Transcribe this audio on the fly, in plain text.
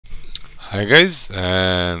Hi guys,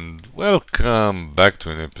 and welcome back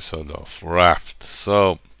to an episode of Raft.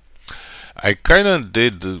 So I kinda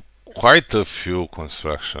did quite a few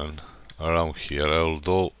construction around here,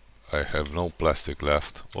 although I have no plastic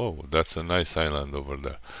left. Oh, that's a nice island over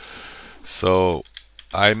there. So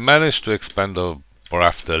I managed to expand the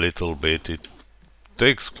raft a little bit. It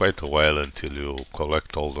takes quite a while until you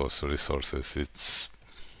collect all those resources. It's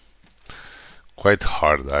quite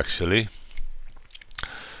hard actually.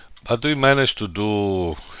 But we managed to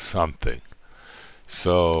do something.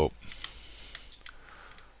 So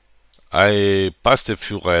I passed a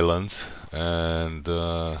few islands, and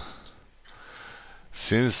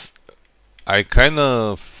since I kind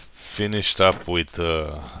of finished up with,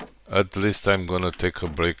 at least I'm gonna take a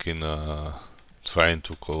break in trying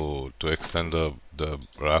to go to extend the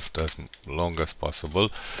raft as long as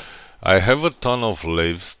possible. I have a ton of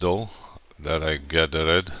leaves though that I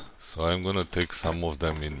gathered, so I'm gonna take some of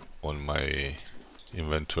them in on my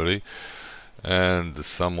inventory and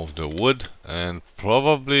some of the wood, and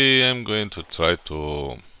probably I'm going to try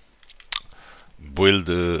to build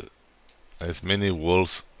as many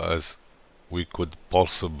walls as we could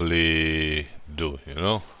possibly do, you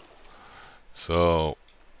know? So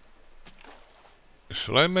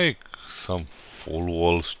should I make some full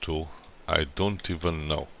walls too? I don't even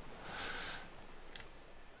know.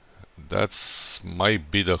 That's might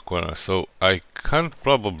be the corner. So I can't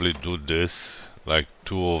probably do this, like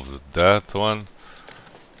two of that one,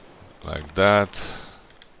 like that.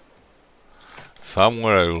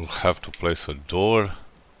 Somewhere I will have to place a door,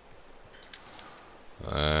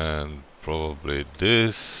 and probably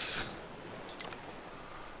this.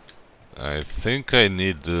 I think I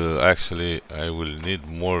need, actually I will need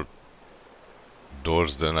more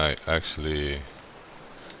doors than I actually...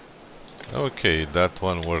 Okay, that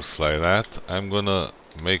one works like that. I'm gonna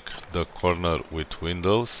make the corner with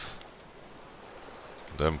windows,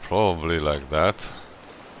 then probably like that,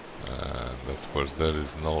 and of course there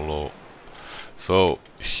is no low. So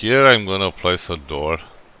here I'm gonna place a door,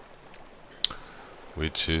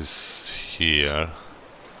 which is here,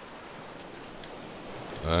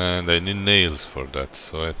 and I need nails for that,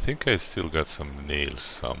 so I think I still got some nails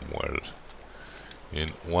somewhere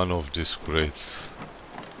in one of these crates.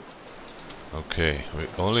 Okay, we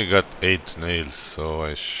only got 8 nails, so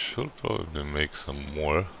I should probably make some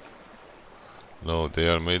more. No, they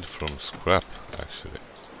are made from scrap actually.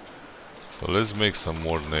 So let's make some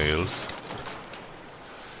more nails.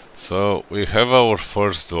 So we have our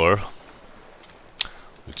first door,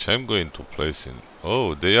 which I'm going to place in...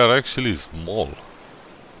 Oh, they are actually small.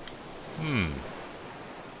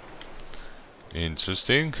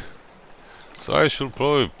 Interesting. So I should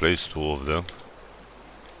probably place 2 of them.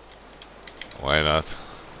 Why not?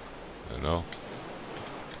 You know?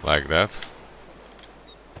 Like that.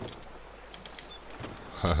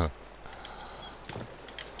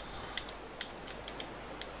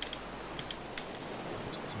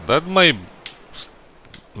 That might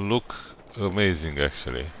look amazing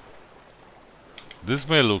actually. This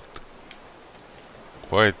may look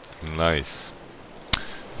quite nice. I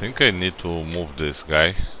think I need to move this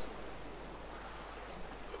guy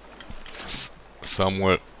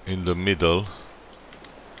somewhere in the middle.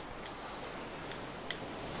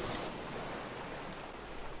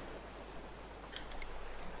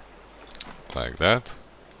 Like that.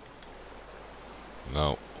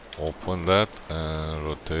 Now open that and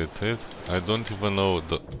rotate it. I don't even know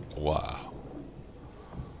the... Wow.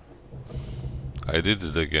 I did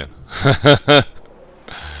it again.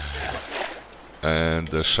 And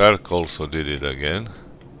the shark also did it again.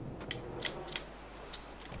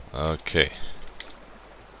 Okay.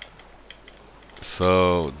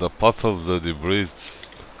 So the path of the debris is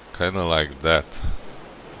kinda like that,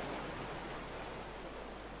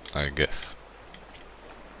 I guess.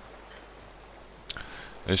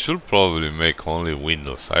 I should probably make only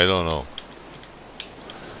windows, I don't know.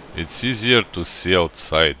 It's easier to see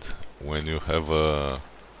outside when you have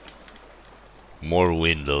more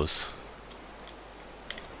windows.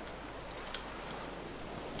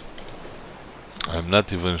 I'm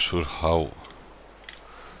not even sure how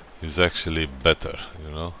is actually better,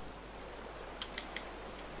 you know?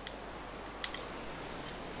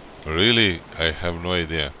 Really, I have no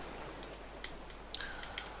idea.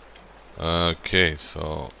 Okay,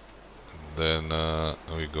 so then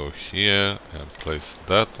we go here and place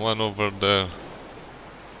that one over there,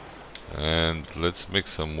 and let's make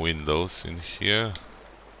some windows in here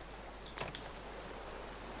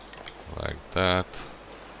like that.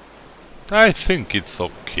 I think it's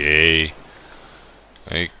okay.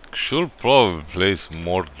 I should probably place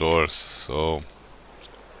more doors, so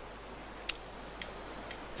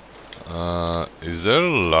Is there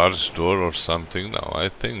a large door or something? No, I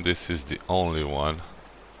think this is the only one.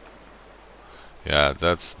 Yeah,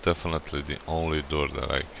 that's definitely the only door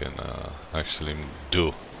that I can actually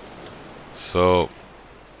do. So,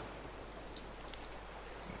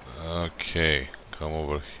 okay, come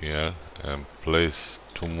over here and place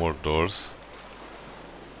 2 more doors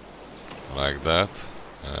like that,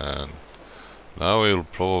 and now we'll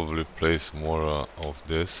probably place more of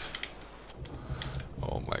this.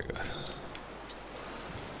 Oh my god,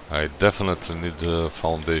 I definitely need the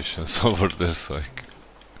foundations over there so I can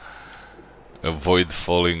avoid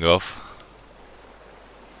falling off.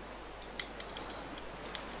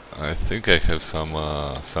 I think I have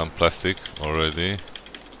some plastic already,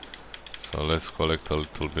 so let's collect a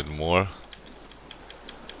little bit more.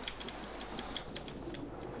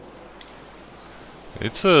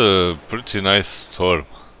 It's a pretty nice storm,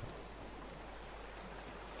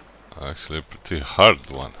 actually a pretty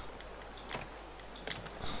hard one.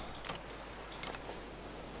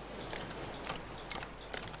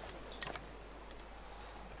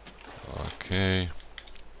 Okay.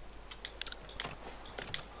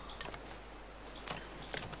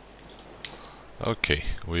 Okay,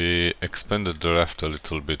 we expanded the raft a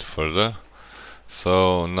little bit further.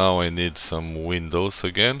 So now I need some windows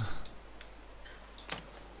again.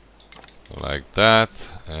 Like that.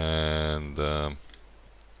 And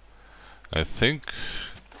I think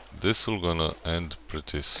this will gonna end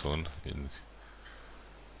pretty soon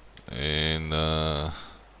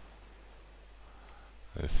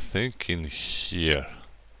I think in here.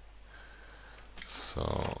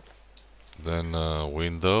 So then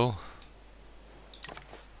window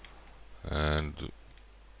and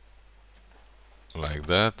like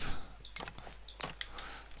that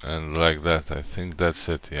and like that. I think that's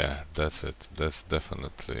it. Yeah, that's it. That's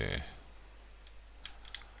definitely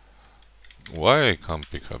why I can't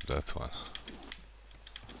pick up that one.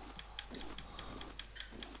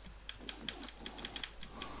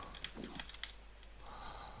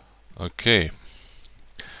 Okay,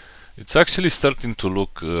 it's actually starting to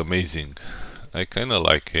look amazing. I kinda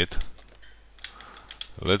like it.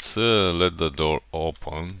 Let's let the door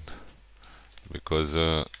open because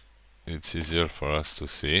it's easier for us to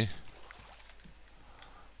see.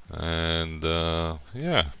 And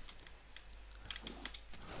yeah,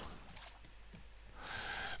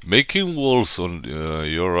 making walls on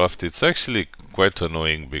your raft, it's actually quite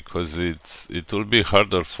annoying because it will be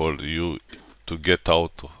harder for you to get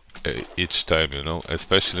out each time, you know,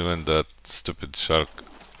 especially when that stupid shark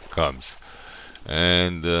comes.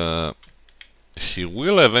 And he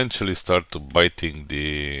will eventually start biting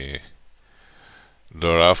the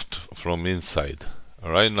raft from inside.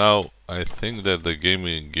 Right now, I think that the game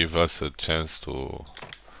will give us a chance to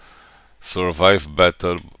survive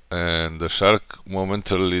better, and the shark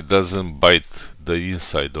momentarily doesn't bite the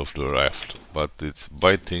inside of the raft, but it's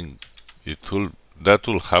biting. That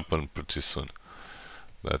will happen pretty soon.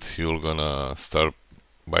 That he'll gonna start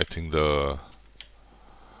biting the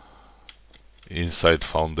inside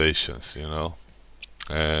foundations, you know,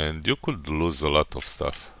 and you could lose a lot of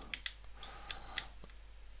stuff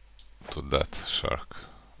to that shark.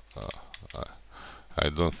 I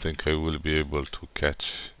don't think I will be able to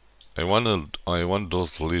catch. I want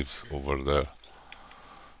those leaves over there,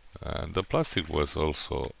 and the plastic was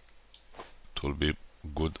also, it will be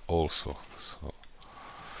good also. So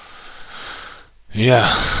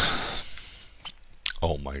yeah.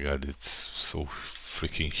 Oh my god, it's so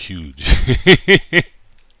freaking huge.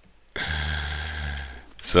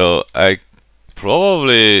 So I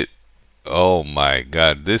probably, oh my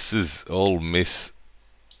god, this is all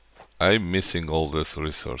I'm missing all these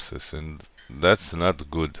resources, and that's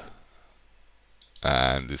not good.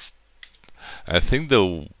 And I think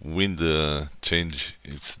the wind change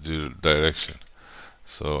its direction,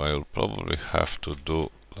 so I'll probably have to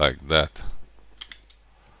do like that.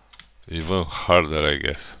 Even harder, I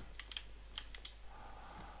guess.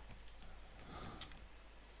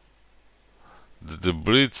 The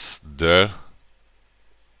debris is there,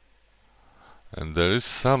 and there is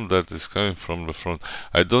some that is coming from the front.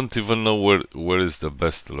 I don't even know where is the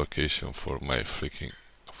best location for my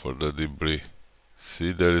for the debris.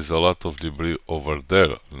 See, there is a lot of debris over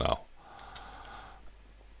there now.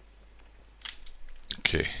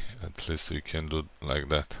 Okay, at least we can do like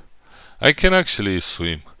that. I can actually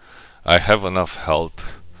swim. I have enough health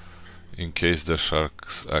in case the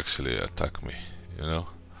sharks actually attack me, you know.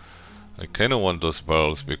 I kinda want those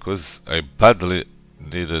barrels because I badly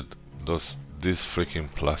needed this freaking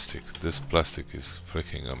plastic. This plastic is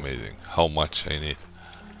freaking amazing. How much I need,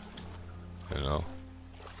 you know.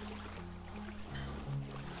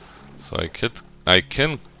 So I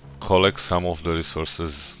can collect some of the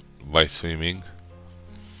resources by swimming.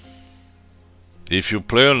 If you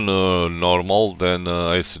play on normal, then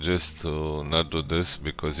I suggest to not do this,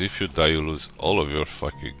 because if you die you lose all of your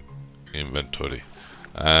fucking inventory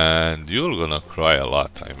and you're gonna cry a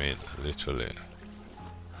lot. I mean, literally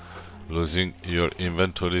losing your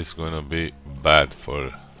inventory is gonna be bad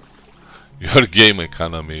for your game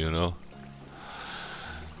economy, you know.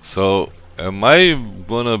 So am I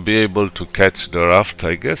gonna be able to catch the raft?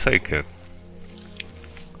 I guess I can.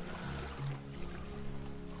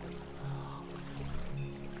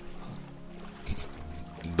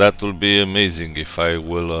 That will be amazing if I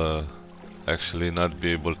will actually not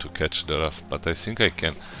be able to catch the raft, but I think I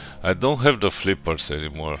can. I don't have the flippers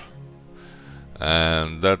anymore,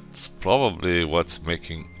 and that's probably what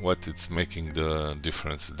it's making the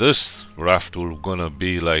difference. This raft will gonna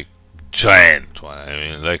be like giant one. I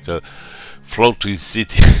mean, like a floating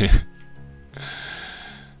city.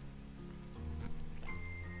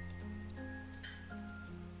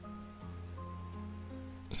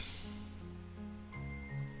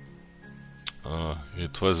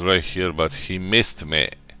 It was right here, but he missed me.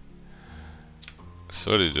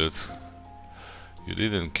 Sorry, dude. You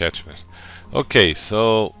didn't catch me. Okay,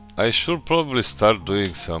 so I should probably start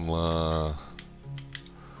doing some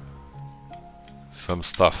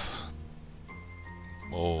stuff.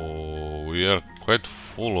 Oh, we are quite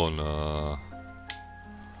full on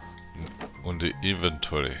the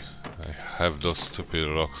inventory. I have those stupid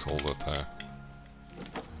rocks all the time.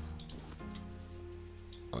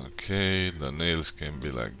 Okay, the nails can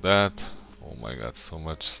be like that. Oh my god, so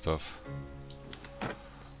much stuff.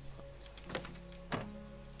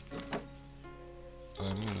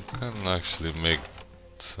 I can actually make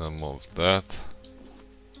some of that.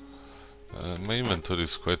 My inventory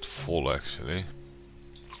is quite full actually.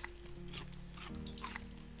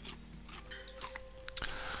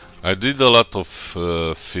 I did a lot of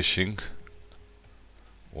fishing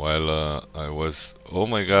while I was... Oh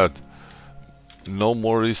my god, no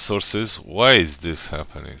more resources. Why is this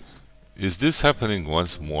happening? Is this happening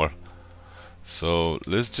once more? So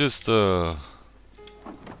let's just roll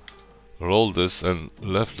this and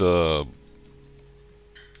left the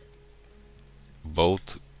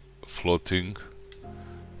boat floating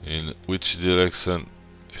in which direction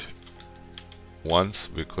once,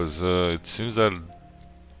 because it seems that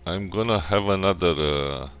I'm gonna have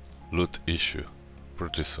another loot issue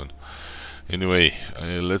pretty soon. Anyway,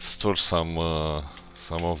 let's store some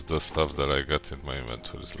of the stuff that I got in my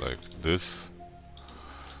inventories, like this.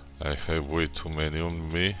 I have way too many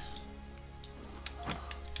on me.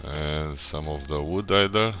 And some of the wood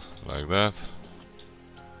either, like that.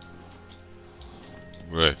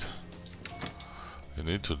 Great. I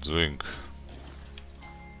need to drink.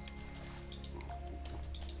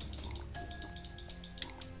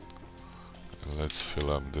 Let's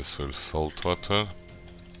fill up this with salt water.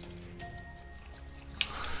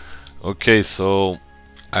 Okay, so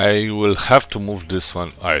I will have to move this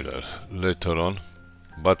one either later on,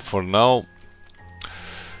 but for now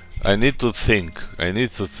I need to think.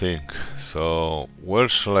 So where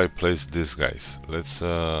shall I place these guys? Let's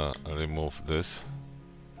remove this.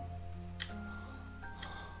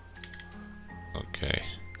 Okay,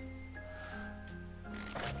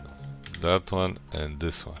 that one and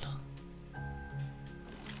this one.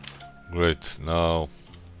 Great. Now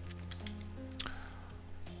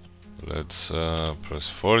let's press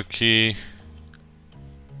 4 key.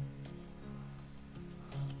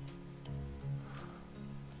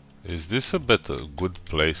 Is this a good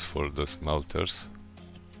place for the smelters?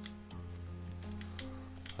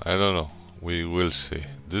 I don't know. We will see.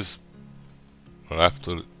 This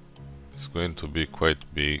rafter is going to be quite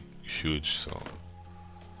big, huge, so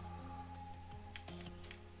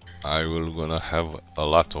I will gonna have a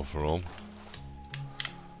lot of room.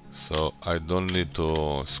 So I don't need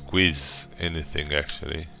to squeeze anything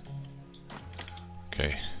actually.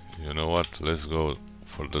 Okay, you know what? Let's go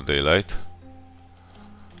for the daylight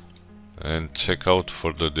and check out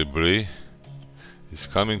for the debris. It's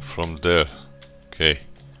coming from there. Okay,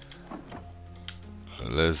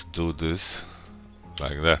 let's do this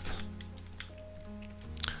like that.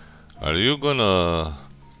 Are you gonna...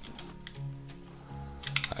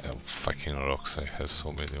 I have fucking rocks. I have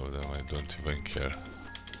so many of them. I don't even care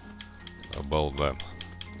about them.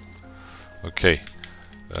 Okay,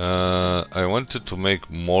 I wanted to make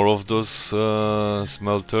more of those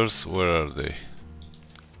smelters. Where are they?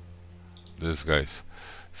 These guys.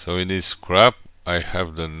 So we need scrap. I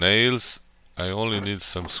have the nails. I only need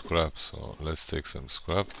some scrap, so let's take some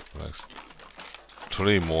scrap. Like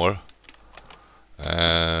 3 more.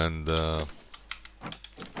 And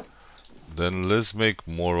Then let's make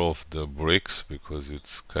more of the bricks, because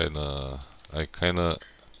it's I kinda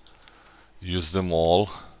use them all.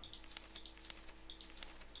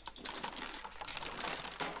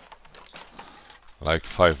 Like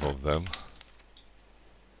 5 of them.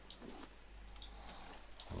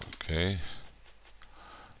 Okay.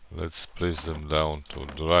 Let's place them down to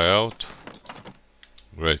dry out.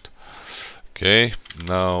 Great. Okay,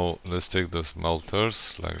 now let's take the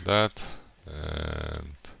smelters like that.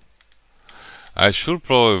 And I should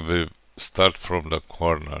probably start from the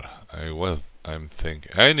corner. I'm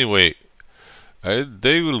thinking. Anyway, I'm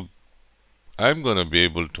gonna be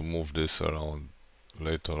able to move this around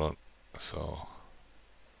later on. So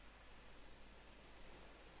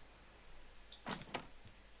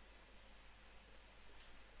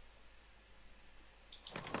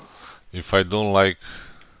if I don't like,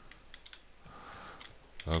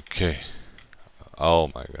 okay. Oh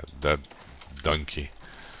my god, that donkey.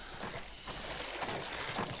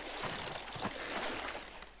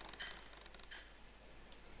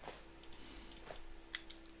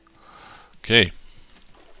 Okay,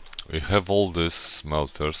 we have all these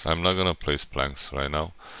smelters. I'm not gonna place planks right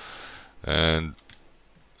now. And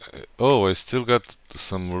oh, I still got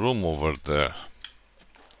some room over there.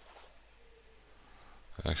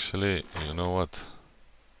 Actually, you know what?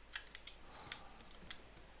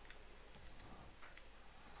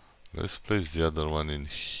 Let's place the other one in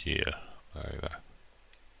here, like that.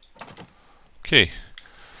 Okay,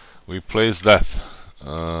 we place that.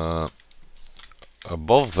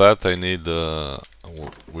 Above that I need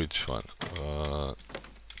which one?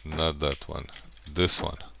 Not that one. This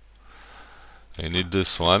one. I need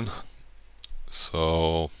this one.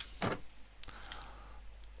 So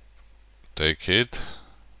take it.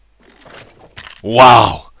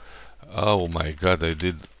 Wow! Oh my god, I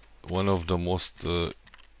did one of the most...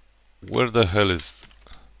 where the hell is...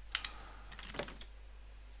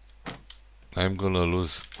 I'm gonna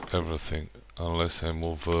lose everything unless I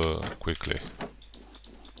move quickly.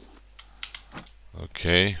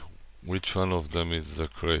 Okay, which one of them is the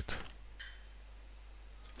crate?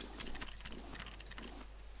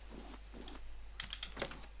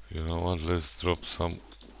 You know what, let's drop some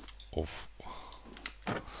of...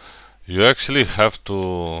 You actually have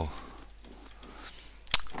to...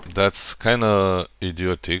 That's kinda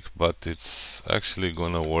idiotic, but it's actually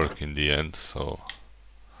gonna work in the end, so...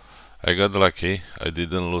 I got lucky, I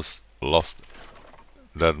didn't lost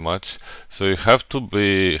that much. So you have to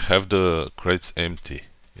have the crates empty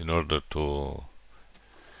in order to...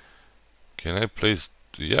 Can I place...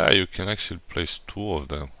 Yeah, you can actually place 2 of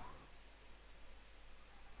them.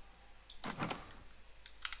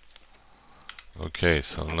 Okay,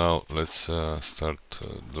 so now let's start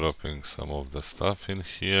dropping some of the stuff in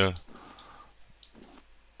here.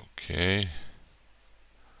 Okay.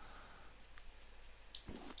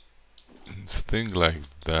 Thing like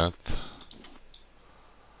that.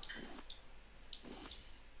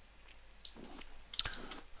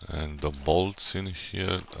 And the bolts in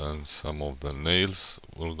here and some of the nails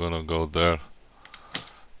we're gonna go there.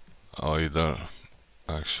 Either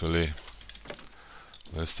actually,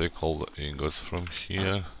 let's take all the ingots from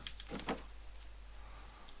here.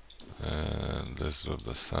 And let's drop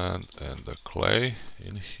the sand and the clay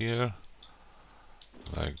in here.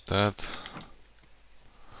 Like that.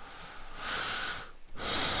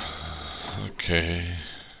 Okay.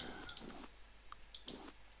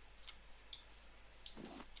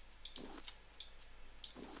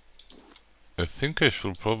 I think I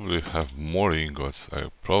should probably have more ingots.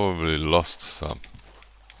 I probably lost some.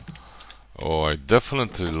 Oh, I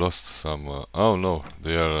definitely lost some. Oh no,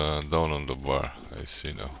 they are down on the bar. I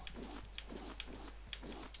see now.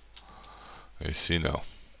 I see now.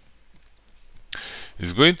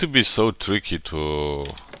 It's going to be so tricky to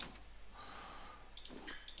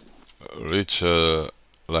reach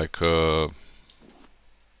like a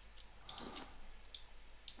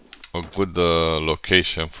good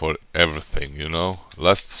location for everything, you know.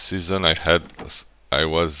 Last season I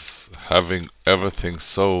was having everything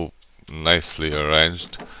so nicely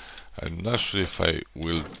arranged. I'm not sure if I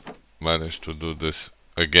will manage to do this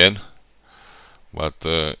again, but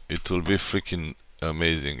it will be freaking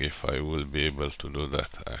amazing if I will be able to do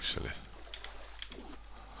that actually.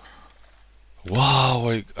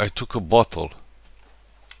 Wow, I took a bottle.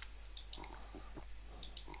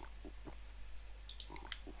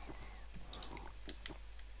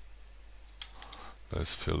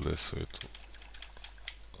 Let's fill this with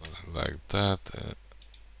like that.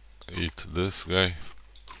 Eat this guy.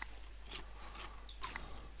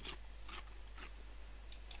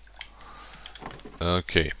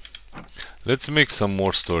 Okay, let's make some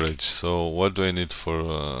more storage. So what do I need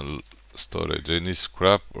for storage. I need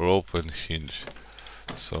scrap, rope and hinge.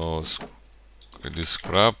 So I need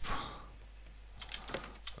scrap.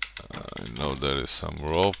 I know there is some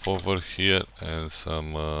rope over here and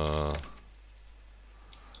some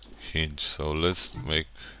hinge. So let's make,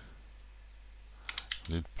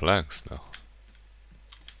 need planks now.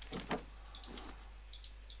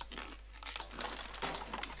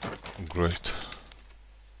 Great.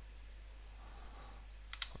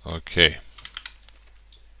 Okay.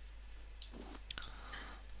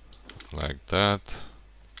 Like that.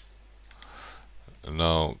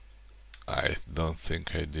 Now I don't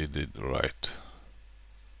think I did it right.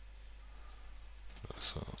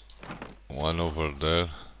 So one over there.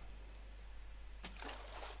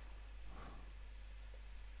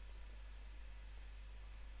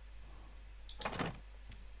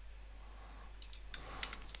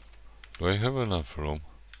 Do I have enough room?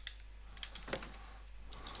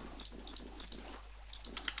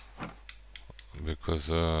 Because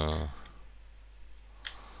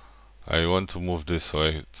I want to move this, so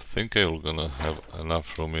I think I'm gonna have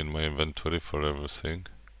enough room in my inventory for everything.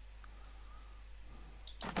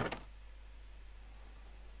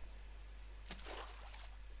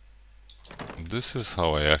 This is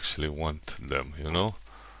how I actually want them, you know?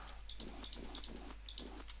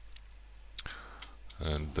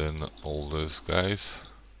 And then all these guys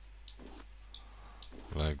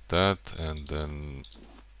like that, and then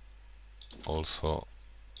also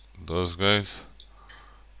those guys.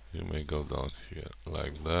 You may go down here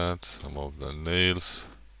like that. Some of the nails.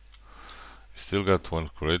 Still got one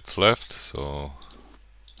crate left, so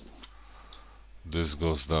this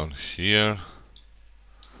goes down here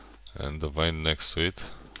and the vine next to it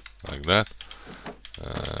like that.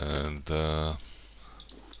 And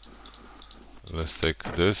let's take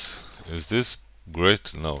this. Is this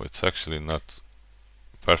great? No, it's actually not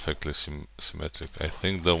perfectly symmetric. I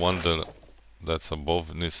think the one that's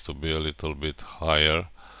above needs to be a little bit higher,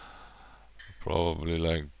 probably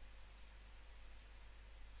like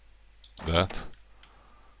that.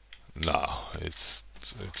 No, it's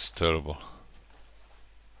terrible.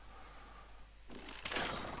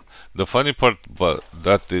 The funny part but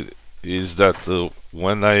that is that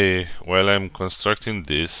while I'm constructing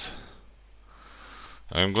this,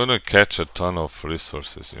 I'm gonna catch a ton of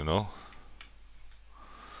resources, you know,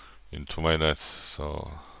 into my nets.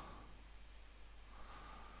 So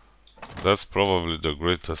that's probably the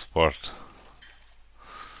greatest part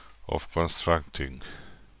of constructing.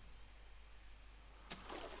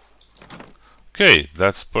 Okay,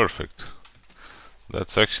 that's perfect.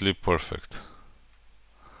 That's actually perfect.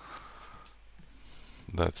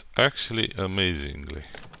 That's actually amazingly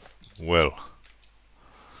well.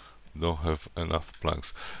 Don't have enough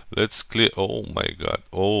planks. Let's clear. Oh my god.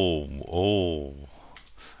 Oh.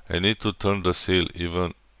 I need to turn the sail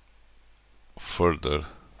even further.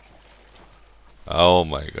 Oh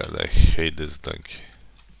my god, I hate this donkey.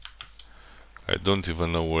 I don't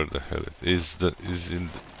even know where the hell it is. Is in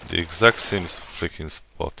the exact same freaking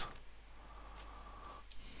spot.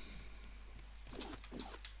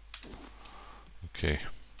 Okay.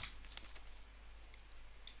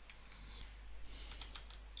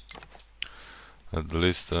 At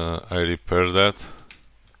least I repair that.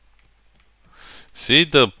 See,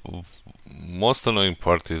 the most annoying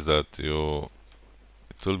part is that it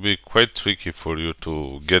will be quite tricky for you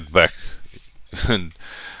to get back. And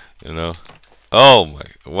you know, oh my,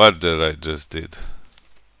 what did I just did?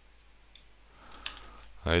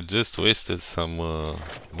 I just wasted some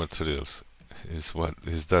materials. Is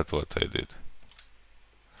that what I did?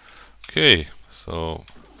 Okay, so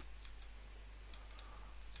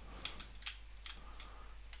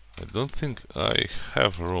I don't think I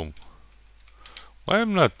have room. Why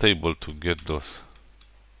am I not able to get those?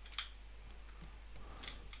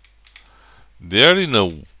 They are in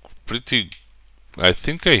a pretty... I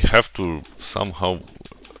think I have to somehow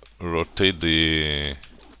rotate the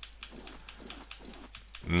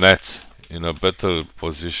nets in a better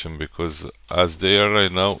position, because as they are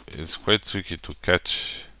right now, it's quite tricky to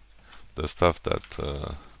catch the stuff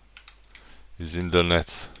that is in the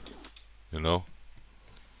nets, you know?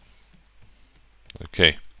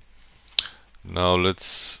 Okay. Now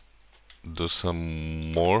let's do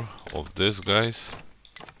some more of this, guys.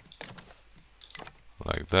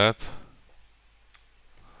 Like that.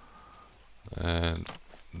 And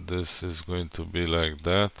this is going to be like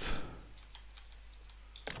that.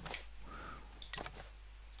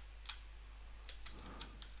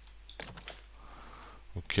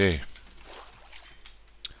 Okay.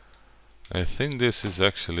 I think this is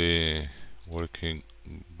actually working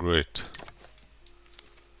great.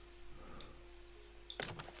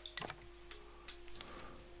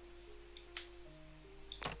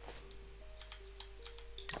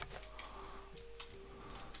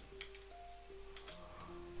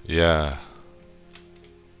 Yeah.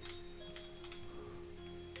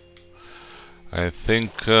 I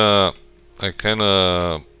think I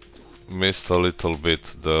kinda missed a little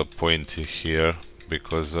bit the point here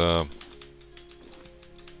because I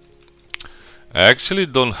actually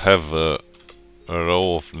don't have a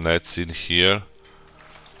row of nets in here,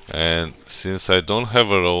 and since I don't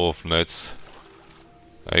have a row of nets,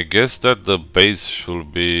 I guess that the base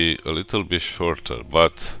should be a little bit shorter,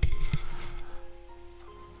 but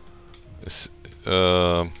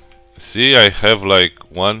uh, see, I have like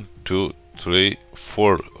 1, 2, 3,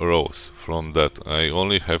 4 rows from that. I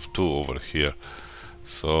only have 2 over here,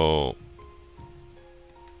 so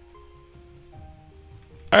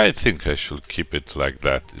I think I should keep it like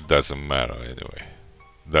that. It doesn't matter anyway,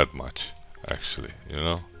 that much actually, you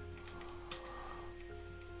know.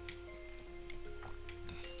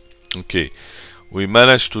 Okay, we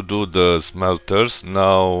managed to do the smelters.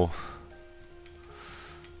 Now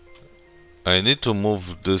I need to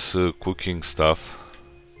move this cooking stuff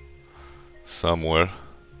somewhere.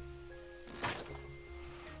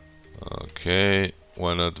 Okay,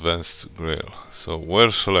 one advanced grill. So where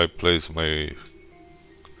shall I place my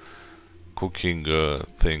cooking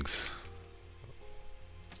things?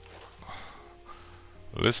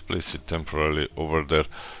 Let's place it temporarily over there,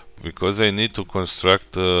 because I need to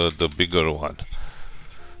construct the bigger one.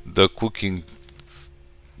 The cooking,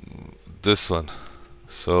 this one.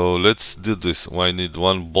 So let's do this. I need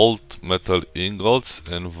 1 bolt metal ingots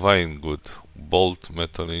and vine wood. Bolt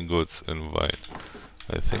metal ingots and vine.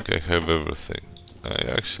 I think I have everything.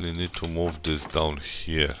 I actually need to move this down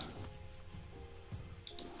here.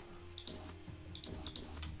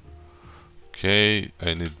 Okay,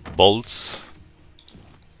 I need bolts.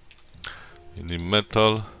 I need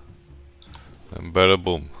metal. And bada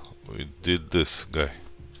boom. We did this, guy.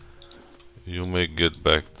 You may get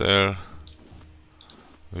back there.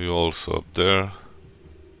 You also up there.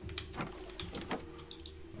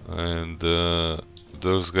 And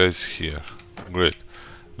those guys here. Great.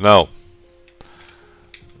 Now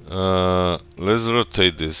let's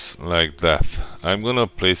rotate this like that. I'm gonna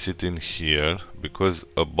place it in here because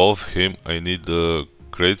above him I need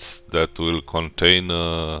crates that will contain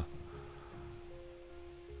a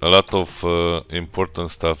lot of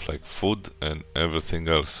important stuff like food and everything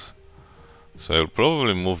else. So I'll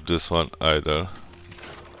probably move this one either.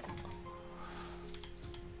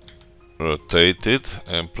 Rotate it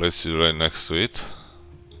and place it right next to it.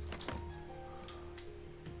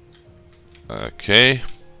 Okay.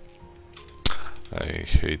 I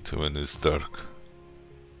hate when it's dark.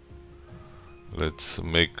 Let's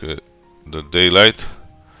make the daylight.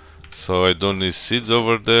 So I don't need seeds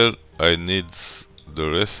over there. I need the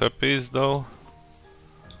recipes though.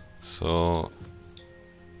 So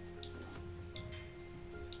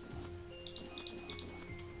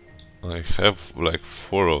I have like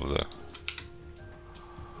 4 of them.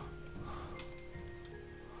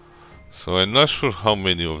 So I'm not sure how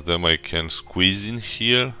many of them I can squeeze in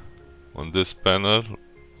here on this panel,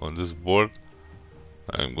 on this board.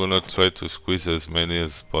 I'm gonna try to squeeze as many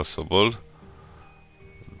as possible.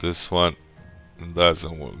 This one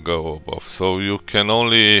doesn't go above, so you can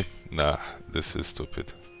only... Nah, this is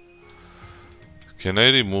stupid. Can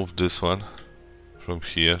I remove this one from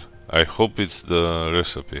here? I hope it's the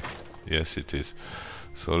recipe. Yes, it is.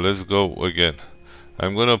 So let's go again.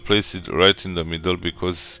 I'm gonna place it right in the middle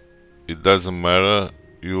because it doesn't matter.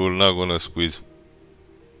 You're not gonna squeeze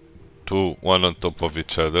 2 one on top of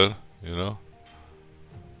each other, you know.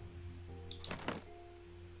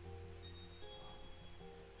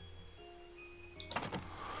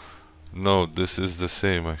 No, this is the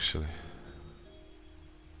same actually.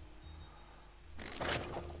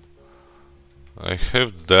 I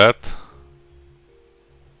have that.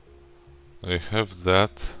 I have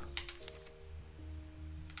that.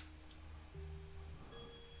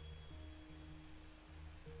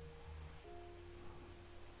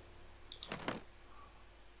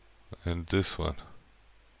 And this one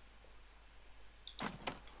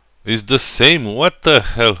is the same. What the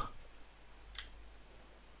hell?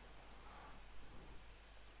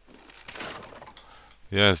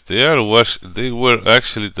 Yes, they are they were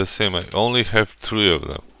actually the same. I only have 3 of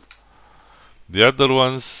them. The other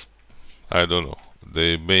ones, I don't know.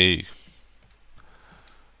 They may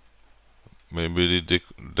maybe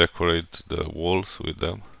decorate the walls with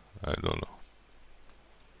them. I don't know.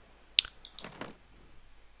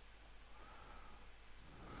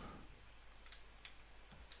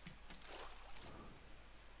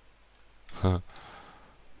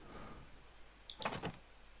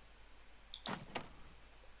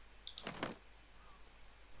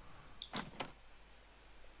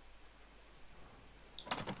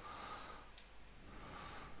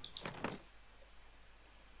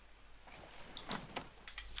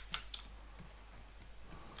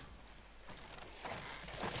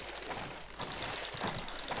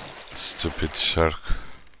 Stupid shark.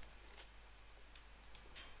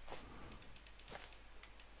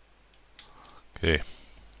 Okay.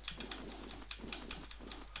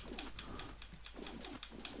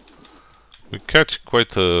 We catch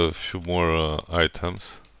quite a few more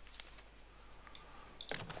items.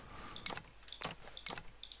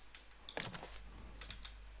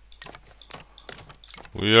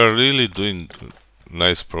 We are really doing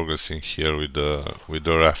nice progress in here with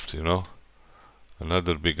the raft, you know.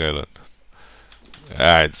 Another big island.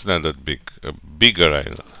 Ah, it's not that big. A bigger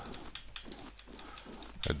island.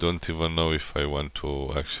 I don't even know if I want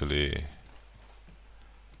to actually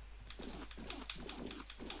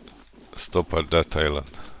stop at that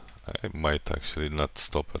island. I might actually not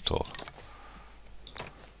stop at all.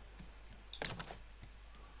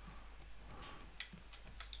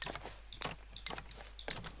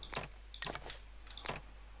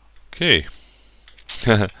 Okay.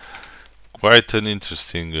 Quite an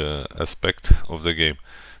interesting aspect of the game.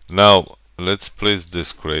 Now let's place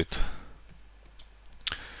this crate.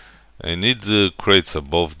 I need the crates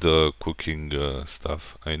above the cooking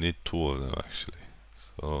stuff. I need two of them actually.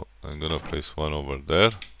 So I'm gonna place one over there.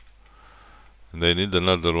 And I need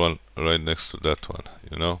another one right next to that one,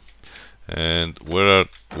 you know. And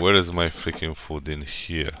where is my freaking food? In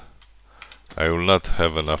here. I will not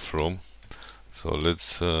have enough room. So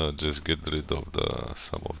let's just get rid of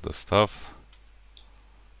some of the stuff.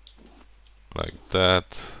 Like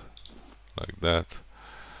that. Like that.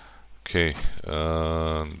 Okay,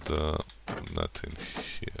 and not in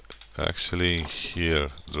here. Actually, in here,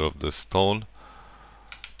 drop the stone,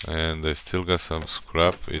 and I still got some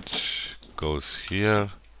scrap, which goes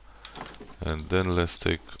here. And then let's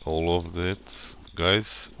take all of it,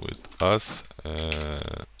 guys, with us.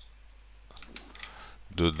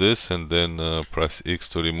 Do this, and then press X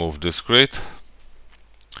to remove this crate.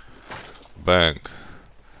 Bang.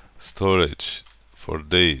 Storage for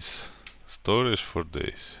days. Storage for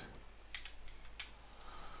days.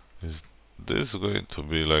 Is this going to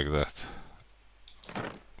be like that?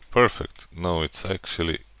 Perfect. No, it's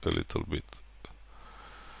actually a little bit.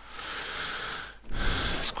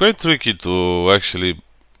 It's quite tricky to actually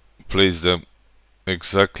place them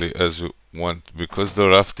exactly as you want, because the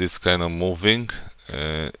raft is kind of moving.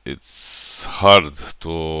 It's hard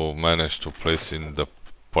to manage to place in the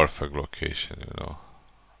perfect location, you know.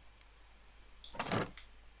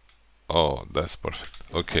 Oh, that's perfect.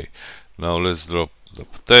 Okay, now let's drop the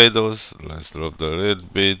potatoes, let's drop the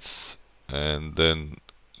red beets, and then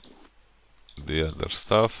the other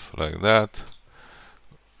stuff like that.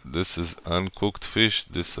 This is uncooked fish,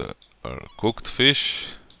 this are cooked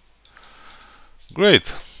fish.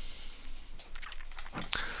 Great.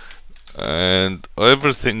 And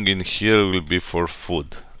everything in here will be for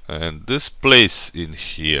food. And this place in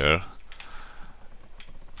here,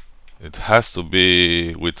 it has to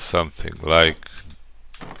be with something like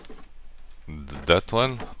that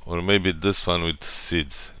one, or maybe this one with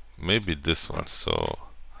seeds. Maybe this one. So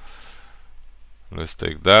let's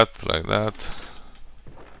take that like that.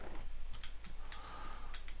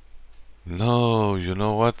 No, you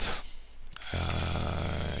know what?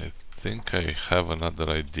 I think I have another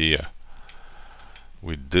idea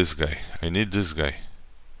with this guy. I need this guy,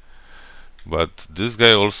 but this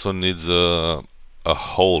guy also needs a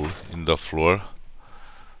hole in the floor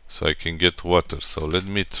so I can get water. So let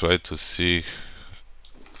me try to see.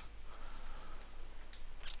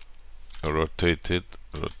 Rotate it,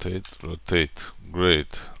 rotate, rotate.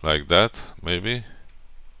 Great, like that, maybe.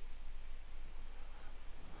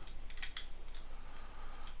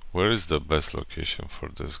 Where is the best location for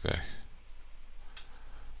this guy?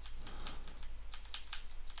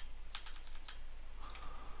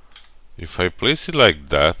 If I place it like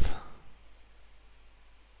that,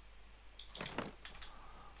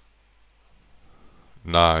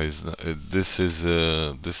 nah, it's not, this is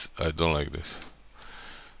this. I don't like this,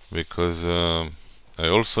 because I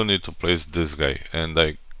also need to place this guy, and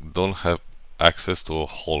I don't have access to a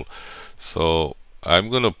hole. So I'm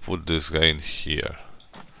gonna put this guy in here,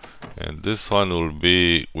 and this one will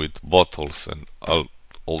be with bottles and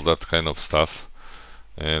all that kind of stuff.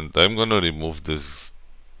 And I'm gonna remove this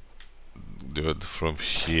dude from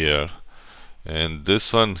here, and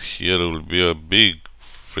this one here will be a big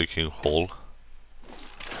freaking hole.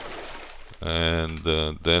 And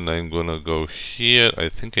then I'm gonna go here. I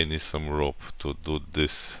think I need some rope to do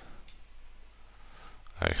this.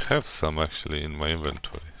 I have some actually in my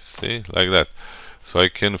inventory. See, like that. So I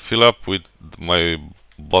can fill up with my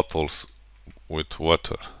bottles with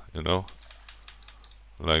water, you know,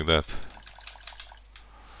 like that.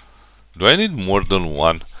 Do I need more than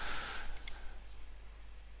one?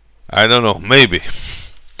 I don't know, maybe.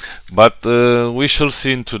 But we shall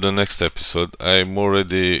see into the next episode. I'm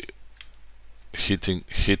already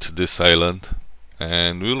hit this island,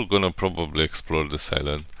 and we're gonna probably explore this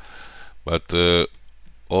island. But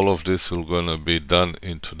all of this will gonna be done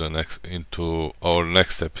into our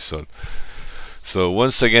next episode. So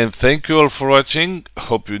once again, thank you all for watching.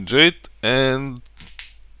 Hope you enjoyed, and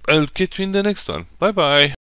I'll catch you in the next one. Bye bye.